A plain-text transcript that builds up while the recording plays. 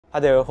Hi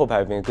there, hope you're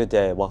having a good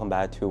day. Welcome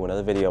back to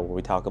another video where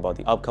we talk about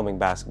the upcoming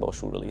basketball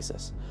shoe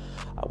releases.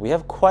 We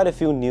have quite a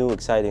few new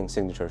exciting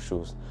signature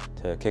shoes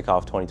to kick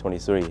off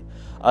 2023,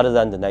 other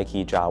than the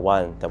Nike Ja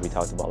 1 that we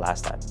talked about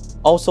last time.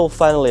 Also,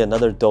 finally,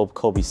 another dope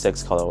Kobe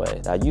 6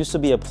 colorway that used to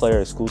be a player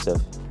exclusive,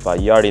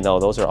 but you already know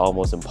those are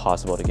almost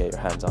impossible to get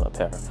your hands on a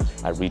pair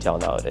at retail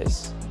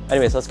nowadays.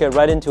 Anyways, let's get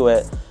right into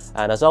it.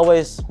 And as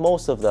always,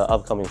 most of the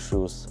upcoming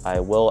shoes, I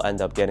will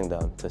end up getting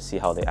them to see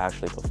how they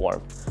actually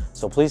perform.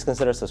 So please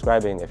consider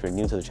subscribing if you're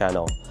new to the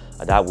channel.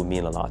 That would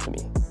mean a lot to me.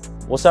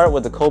 We'll start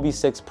with the Kobe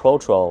 6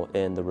 Protro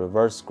in the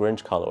reverse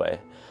Grinch colorway,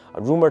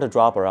 rumored to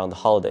drop around the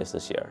holidays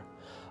this year.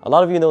 A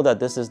lot of you know that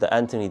this is the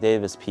Anthony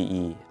Davis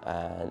PE,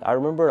 and I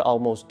remember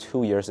almost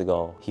 2 years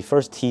ago, he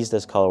first teased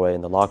this colorway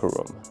in the locker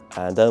room,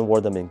 and then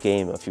wore them in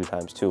game a few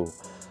times too,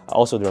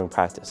 also during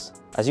practice.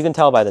 As you can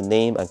tell by the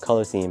name and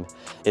color theme,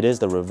 it is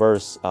the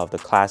reverse of the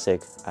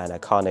classic and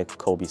iconic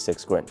Kobe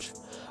 6 Grinch.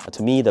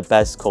 To me, the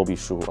best Kobe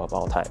shoe of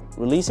all time.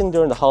 Releasing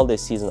during the holiday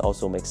season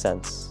also makes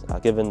sense,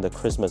 given the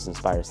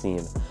Christmas-inspired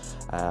theme.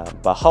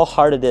 But how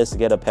hard it is to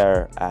get a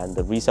pair and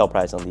the resale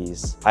price on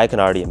these, I can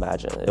already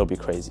imagine. It'll be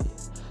crazy.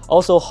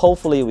 Also,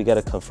 hopefully we get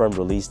a confirmed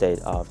release date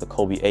of the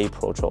Kobe A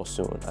Protro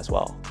soon as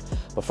well.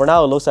 But for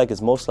now, it looks like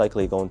it's most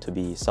likely going to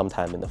be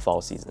sometime in the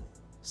fall season.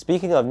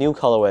 Speaking of new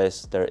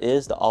colorways, there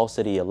is the All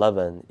City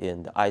 11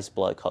 in the Ice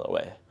Blood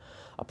colorway.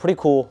 Pretty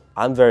cool.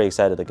 I'm very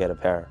excited to get a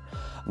pair.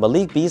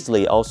 Malik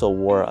Beasley also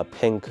wore a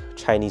pink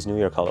Chinese New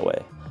Year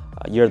colorway,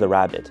 Year the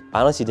Rabbit.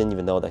 I honestly didn't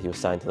even know that he was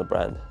signed to the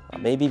brand,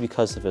 maybe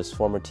because of his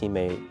former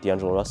teammate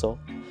D'Angelo Russell.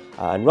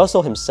 And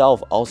Russell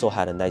himself also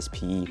had a nice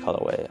PE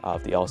colorway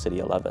of the All City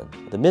 11.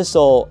 The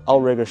midsole,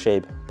 outrigger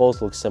shape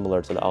both look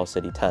similar to the All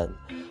City 10,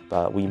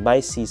 but we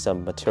might see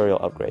some material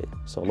upgrade,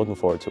 so looking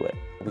forward to it.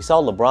 We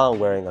saw LeBron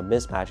wearing a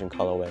mismatching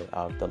colorway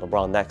of the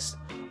LeBron Next,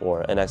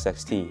 or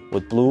NXXT,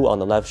 with blue on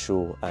the left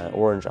shoe and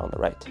orange on the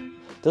right.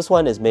 This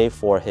one is made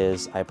for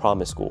his I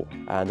Promise school,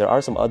 and there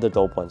are some other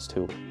dope ones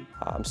too.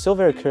 I'm still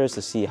very curious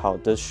to see how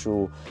this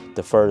shoe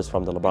differs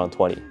from the LeBron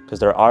 20, because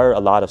there are a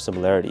lot of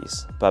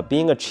similarities. But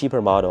being a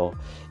cheaper model,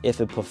 if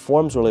it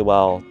performs really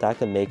well, that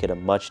can make it a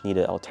much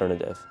needed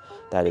alternative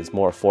that is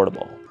more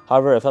affordable.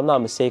 However, if I'm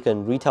not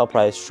mistaken, retail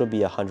price should be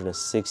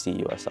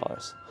 $160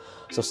 US.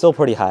 So still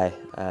pretty high,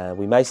 and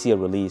we might see a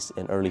release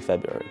in early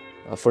February.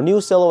 For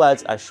new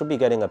silhouettes, I should be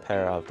getting a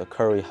pair of the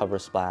Curry Hover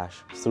Splash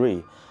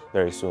 3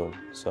 very soon,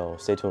 so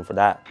stay tuned for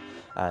that.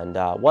 And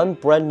one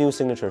brand new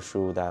signature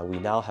shoe that we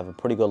now have a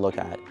pretty good look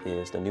at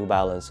is the New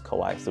Balance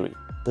Kawhi 3.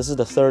 This is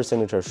the third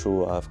signature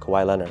shoe of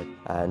Kawhi Leonard,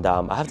 and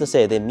I have to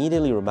say, they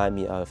immediately remind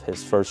me of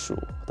his first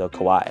shoe, the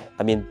Kawhi.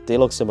 I mean, they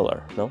look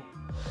similar, no?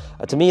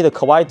 To me, the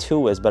Kawhi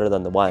 2 is better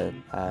than the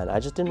 1, and I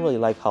just didn't really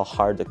like how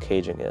hard the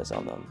caging is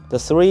on them. The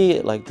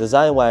 3, like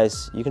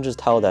design-wise, you can just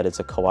tell that it's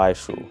a Kawhi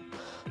shoe.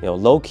 You know,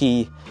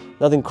 low-key,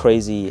 nothing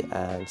crazy,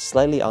 and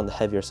slightly on the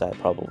heavier side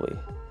probably.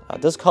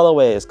 This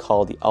colorway is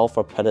called the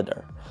Alpha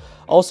Predator.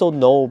 Also,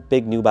 no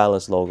big New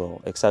Balance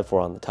logo, except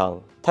for on the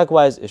tongue.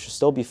 Tech-wise, it should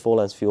still be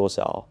full-length fuel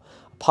cell,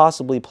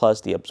 possibly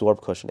plus the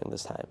absorb cushioning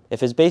this time.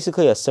 If it's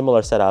basically a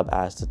similar setup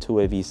as the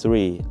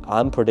 2AV3,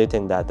 I'm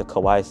predicting that the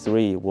Kawhi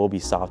 3 will be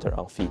softer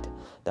on feet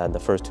than the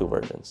first two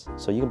versions.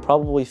 So you can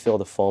probably feel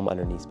the foam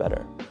underneath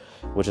better,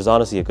 which is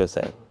honestly a good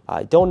thing.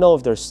 I don't know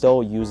if they're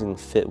still using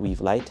Fit Weave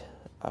Light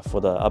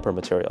for the upper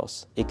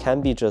materials. It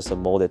can be just a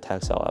molded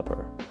textile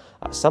upper.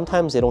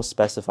 Sometimes they don't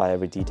specify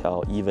every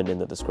detail even in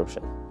the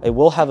description. It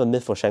will have a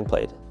mid-foot shank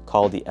plate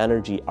called the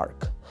Energy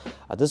Arc.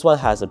 This one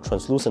has a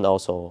translucent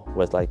also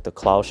with like the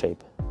cloud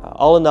shape.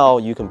 All in all,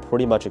 you can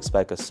pretty much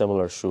expect a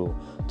similar shoe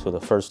to the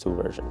first two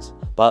versions,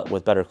 but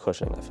with better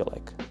cushioning, I feel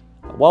like.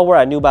 While we're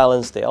at New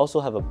Balance, they also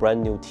have a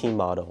brand new team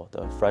model,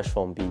 the Fresh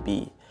Foam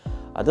BB.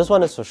 This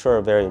one is for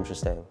sure very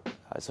interesting.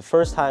 It's the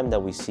first time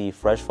that we see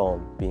Fresh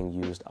Foam being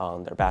used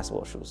on their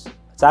basketball shoes.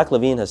 Zach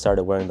LaVine has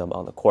started wearing them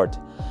on the court.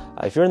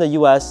 If you're in the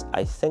US,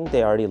 I think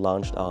they already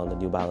launched on the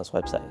New Balance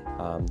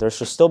website. There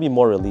should still be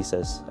more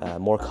releases,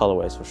 more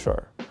colorways for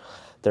sure.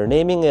 They're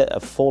naming it a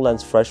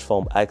full-length Fresh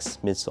Foam X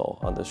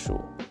midsole on this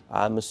shoe.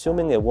 I'm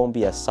assuming it won't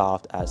be as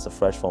soft as the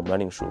Fresh Foam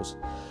running shoes,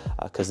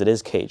 because it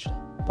is caged,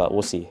 but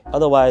we'll see.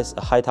 Otherwise,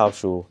 a high top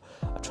shoe,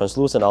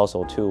 translucent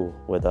also too,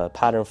 with a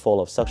pattern full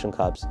of suction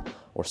cups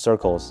or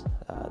circles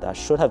that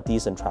should have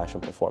decent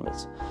traction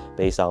performance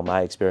based on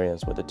my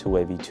experience with the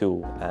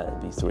 2AV2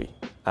 and V3.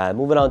 And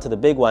moving on to the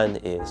big one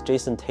is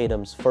Jayson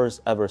Tatum's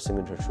first ever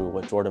signature shoe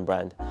with Jordan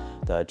Brand,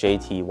 the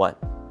JT1.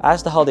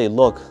 As to how they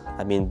look,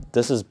 I mean,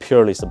 this is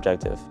purely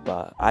subjective,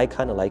 but I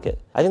kind of like it.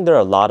 I think there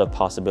are a lot of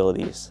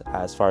possibilities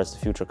as far as the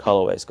future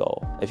colorways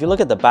go. If you look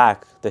at the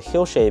back, the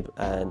heel shape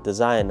and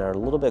design are a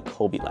little bit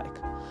Kobe-like.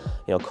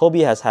 You know, Kobe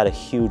has had a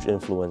huge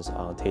influence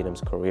on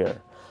Tatum's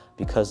career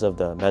because of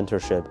the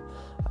mentorship,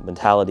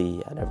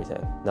 mentality, and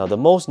everything. Now, the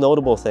most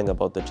notable thing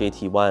about the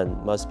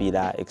JT1 must be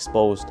that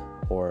exposed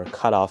or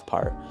cut off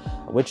part,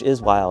 which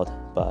is wild,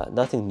 but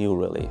nothing new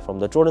really. From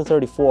the Jordan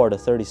 34 to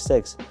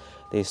 36,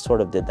 they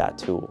sort of did that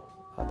too.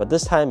 But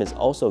this time it's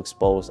also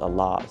exposed a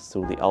lot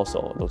through the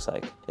outsole, it looks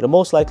like. It'll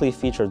most likely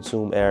feature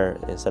Zoom Air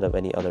instead of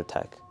any other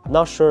tech. I'm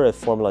not sure if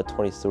Formula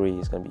 23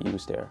 is going to be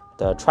used there.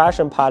 The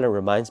traction pattern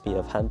reminds me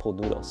of hand-pulled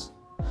noodles.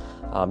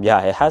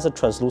 Yeah, it has a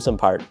translucent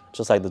part,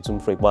 just like the Zoom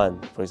Freak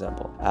 1, for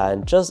example.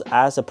 And just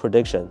as a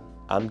prediction,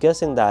 I'm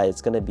guessing that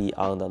it's going to be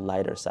on the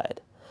lighter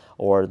side,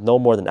 or no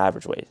more than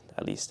average weight,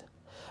 at least.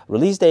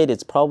 Release date,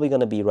 it's probably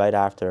going to be right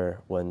after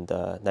when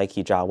the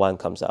Nike Ja 1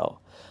 comes out.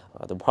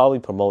 They'll probably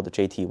promote the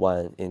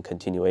JT1 in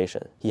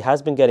continuation. He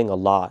has been getting a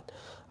lot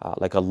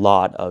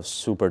of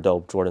super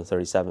dope Jordan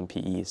 37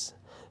 PEs.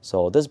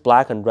 So this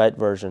black and red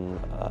version,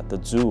 the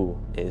Zoo,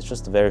 is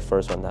just the very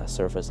first one that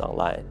surfaced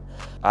online.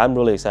 I'm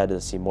really excited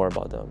to see more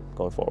about them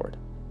going forward.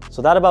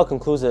 So that about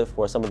concludes it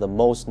for some of the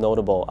most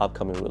notable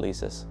upcoming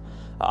releases.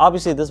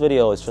 Obviously, this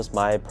video is just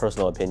my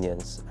personal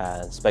opinions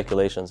and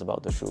speculations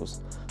about the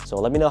shoes. So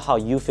let me know how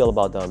you feel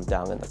about them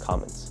down in the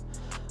comments.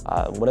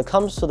 When it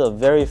comes to the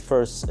very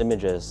first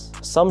images,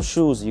 some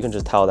shoes you can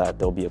just tell that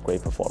they'll be a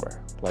great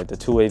performer, like the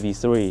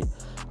 2AV3,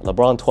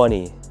 LeBron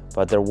 20,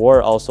 but there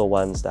were also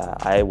ones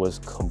that I was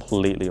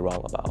completely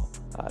wrong about,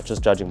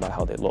 just judging by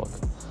how they look.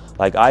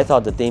 Like I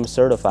thought the Dame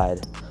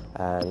Certified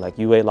and like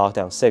UA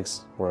Lockdown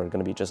 6 were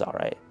gonna be just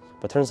alright.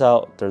 But turns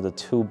out they're the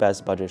two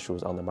best budget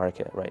shoes on the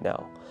market right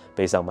now,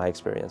 based on my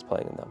experience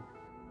playing in them.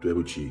 对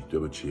不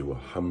起，我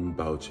很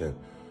抱歉。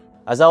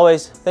 As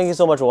always, thank you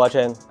so much for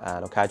watching,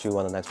 and I'll catch you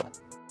on the next one.